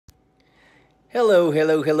Hello,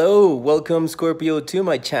 hello, hello. Welcome, Scorpio, to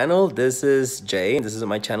my channel. This is Jay, and this is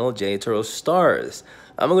my channel, J.Tarot Stars.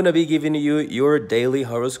 I'm going to be giving you your daily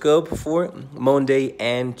horoscope for Monday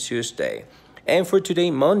and Tuesday. And for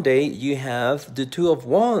today, Monday, you have the Two of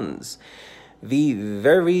Wands. Be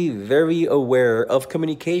very, very aware of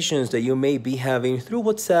communications that you may be having through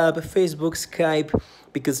WhatsApp, Facebook, Skype,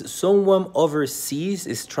 because someone overseas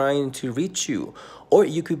is trying to reach you, or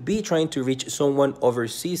you could be trying to reach someone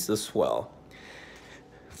overseas as well.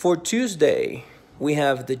 For Tuesday, we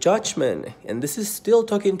have the Judgment, and this is still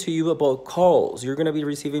talking to you about calls. You're going to be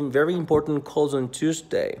receiving very important calls on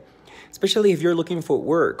Tuesday, especially if you're looking for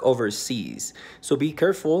work overseas. So be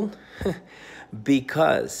careful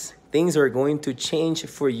because things are going to change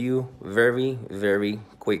for you very, very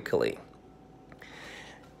quickly.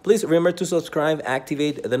 Please remember to subscribe,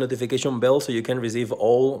 activate the notification bell so you can receive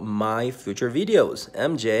all my future videos.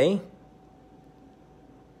 I'm Jay.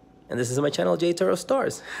 And this is my channel, J.Tarot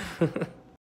Stars.